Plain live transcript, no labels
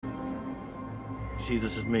See,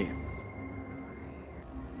 this is me,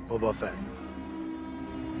 Boba Fett.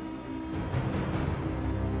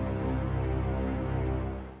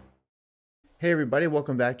 Hey everybody,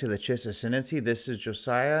 welcome back to the Chiss Ascendancy. This is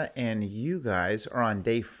Josiah, and you guys are on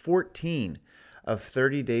day 14 of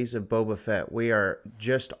 30 Days of Boba Fett. We are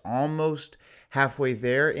just almost halfway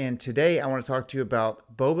there, and today I want to talk to you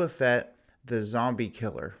about Boba Fett, the zombie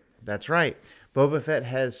killer. That's right, Boba Fett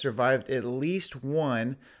has survived at least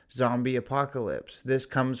one zombie apocalypse. This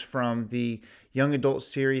comes from the young adult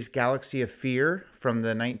series Galaxy of Fear from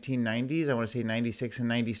the 1990s, I want to say 96 and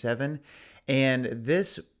 97. And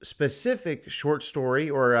this specific short story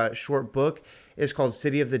or short book is called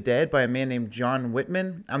City of the Dead by a man named John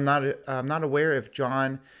Whitman. I'm not aware if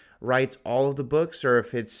John writes all of the books or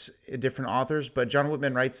if it's different authors, but John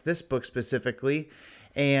Whitman writes this book specifically.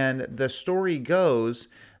 And the story goes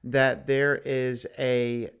that there is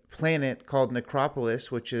a planet called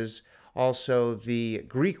Necropolis, which is also the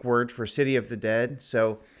Greek word for City of the Dead.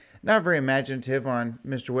 So not very imaginative on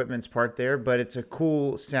Mr. Whitman's part there, but it's a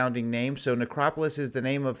cool sounding name. So Necropolis is the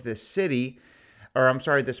name of this city, or I'm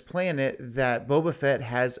sorry, this planet that Boba Fett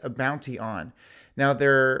has a bounty on. Now,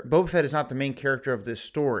 Boba Fett is not the main character of this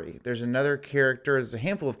story. There's another character, there's a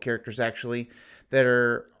handful of characters actually, that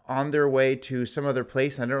are on their way to some other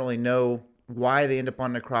place. I don't really know why they end up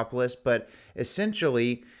on Necropolis, but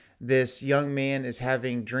essentially this young man is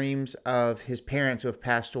having dreams of his parents who have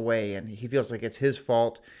passed away, and he feels like it's his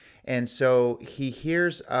fault. And so he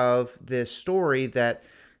hears of this story that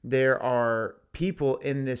there are people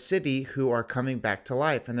in this city who are coming back to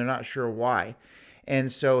life, and they're not sure why.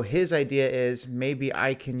 And so his idea is maybe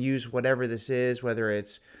I can use whatever this is, whether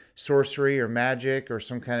it's sorcery or magic or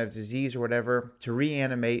some kind of disease or whatever, to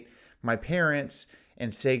reanimate my parents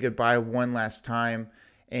and say goodbye one last time.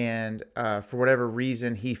 And for whatever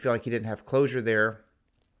reason, he felt like he didn't have closure there.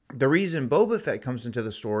 The reason Boba Fett comes into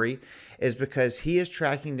the story is because he is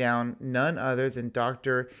tracking down none other than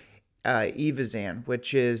Dr. Evazan,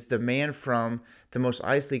 which is the man from the Mos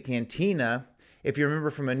Eisley Cantina. If you remember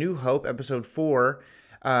from A New Hope, episode 4,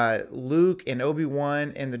 Luke and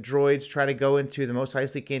Obi-Wan and the droids try to go into the Mos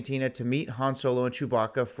Eisley Cantina to meet Han Solo and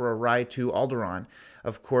Chewbacca for a ride to Alderaan.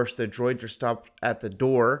 Of course, the droids are stopped at the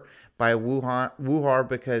door by Wuhar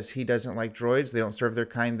because he doesn't like droids. They don't serve their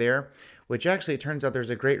kind there, which actually it turns out there's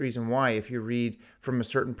a great reason why if you read from a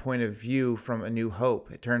certain point of view from A New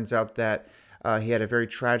Hope. It turns out that he had a very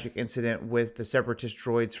tragic incident with the Separatist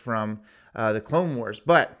droids from the Clone Wars,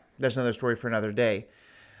 but that's another story for another day.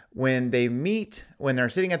 When they're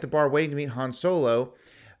sitting at the bar waiting to meet Han Solo,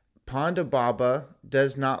 Ponda Baba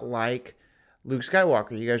does not like Luke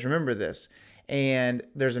Skywalker. You guys remember this. And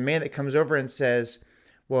there's a man that comes over and says,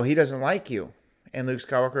 well, he doesn't like you. And Luke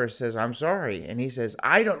Skywalker says, I'm sorry. And he says,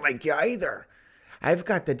 I don't like you either. I've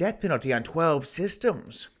got the death penalty on 12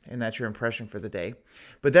 systems. And that's your impression for the day.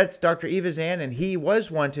 But that's Dr. Evazan, and he was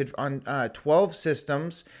wanted on 12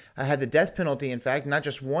 systems. Had the death penalty, in fact, not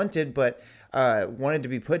just wanted, but wanted to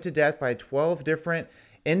be put to death by 12 different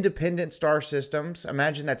independent star systems.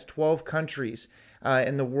 Imagine that's 12 countries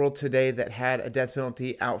in the world today that had a death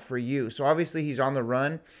penalty out for you. So obviously he's on the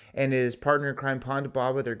run, and his partner in crime, Ponda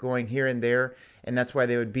Baba, they're going here and there, and that's why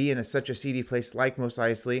they would be in such a seedy place like Mos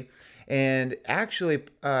Eisley. And actually,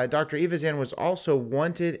 Dr. Evazan was also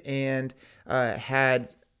wanted and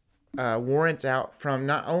had warrants out from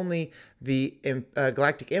not only the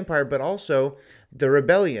Galactic Empire, but also the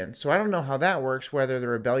Rebellion. So I don't know how that works, whether the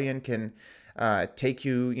Rebellion can take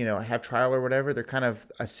you, have trial or whatever. They're kind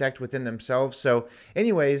of a sect within themselves. So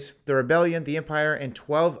anyways, the Rebellion, the Empire, and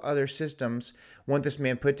 12 other systems want this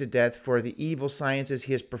man put to death for the evil sciences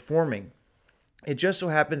he is performing. It just so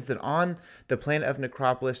happens that on the planet of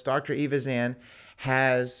Necropolis, Dr. Evazan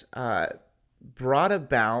has brought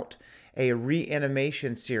about a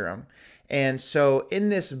reanimation serum. And so in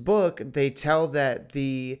this book, they tell that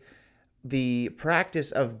the practice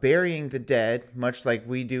of burying the dead, much like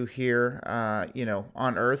we do here,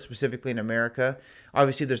 on Earth, specifically in America.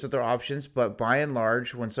 Obviously, there's other options, but by and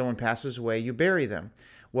large, when someone passes away, you bury them.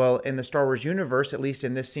 Well, in the Star Wars universe, at least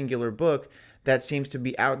in this singular book, that seems to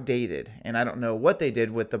be outdated. And I don't know what they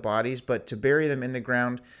did with the bodies, but to bury them in the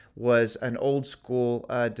ground was an old school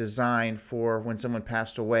design for when someone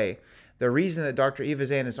passed away. The reason that Dr.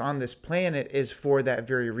 Evazan is on this planet is for that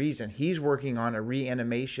very reason. He's working on a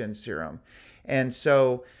reanimation serum. And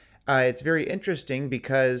so it's very interesting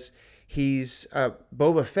because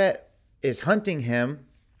Boba Fett is hunting him,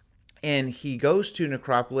 and he goes to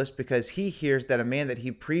Necropolis because he hears that a man that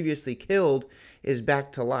he previously killed is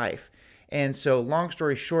back to life. And so, long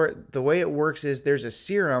story short, the way it works is there's a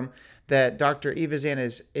serum that Dr. Evazan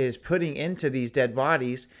is putting into these dead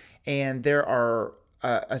bodies, and there are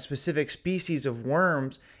a specific species of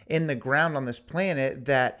worms in the ground on this planet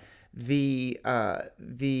that the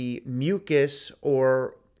mucus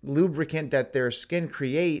or lubricant that their skin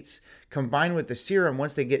creates, combined with the serum,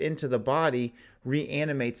 once they get into the body,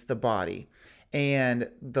 reanimates the body. And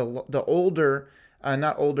the older,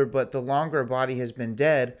 not older, but the longer a body has been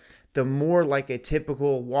dead, the more like a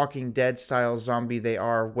typical Walking Dead style zombie they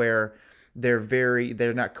are, where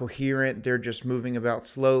they're not coherent, they're just moving about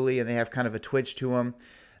slowly, and they have kind of a twitch to them.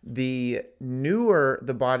 The newer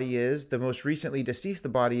the body is, the most recently deceased the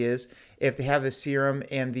body is, if they have the serum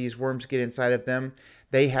and these worms get inside of them,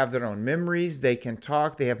 they have their own memories, they can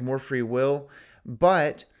talk, they have more free will.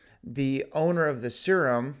 But the owner of the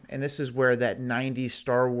serum, and this is where that 90s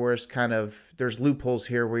Star Wars kind of, there's loopholes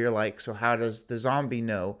here where you're like, so how does the zombie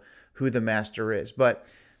know who the master is? But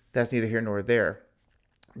that's neither here nor there.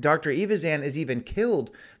 Dr. Evazan is even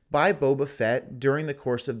killed by Boba Fett during the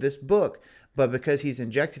course of this book, but because he's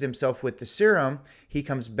injected himself with the serum, he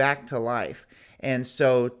comes back to life. And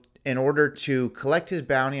so in order to collect his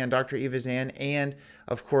bounty on Dr. Evazan, and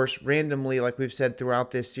of course, randomly, like we've said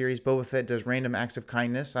throughout this series, Boba Fett does random acts of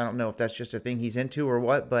kindness. I don't know if that's just a thing he's into or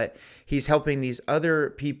what, but he's helping these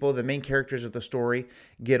other people, the main characters of the story,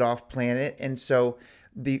 get off planet. And so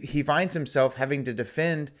he finds himself having to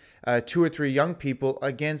defend 2 or 3 young people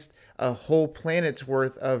against a whole planet's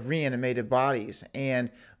worth of reanimated bodies.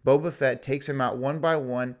 And Boba Fett takes him out one by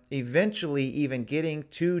one, eventually even getting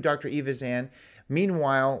to Dr. Evazan.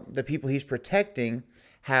 Meanwhile, the people he's protecting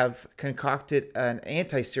have concocted an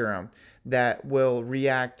anti-serum that will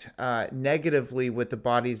react negatively with the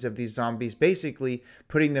bodies of these zombies, basically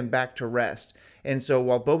putting them back to rest. And so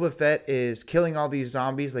while Boba Fett is killing all these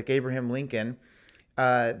zombies like Abraham Lincoln,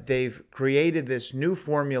 they've created this new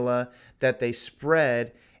formula that they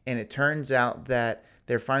spread, and it turns out that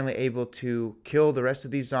they're finally able to kill the rest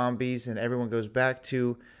of these zombies, and everyone goes back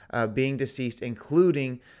to being deceased,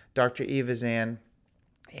 including Dr. Evazan,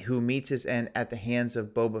 who meets his end at the hands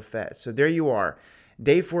of Boba Fett. So there you are.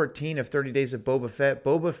 Day 14 of 30 Days of Boba Fett.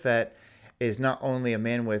 Boba Fett is not only a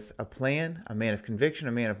man with a plan, a man of conviction,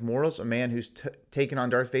 a man of morals, a man who's taken on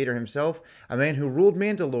Darth Vader himself, a man who ruled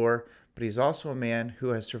Mandalore, but he's also a man who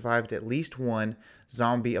has survived at least one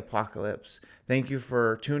zombie apocalypse. Thank you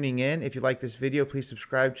for tuning in. If you like this video, please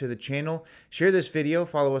subscribe to the channel. Share this video.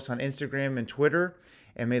 Follow us on Instagram and Twitter.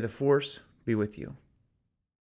 And may the Force be with you.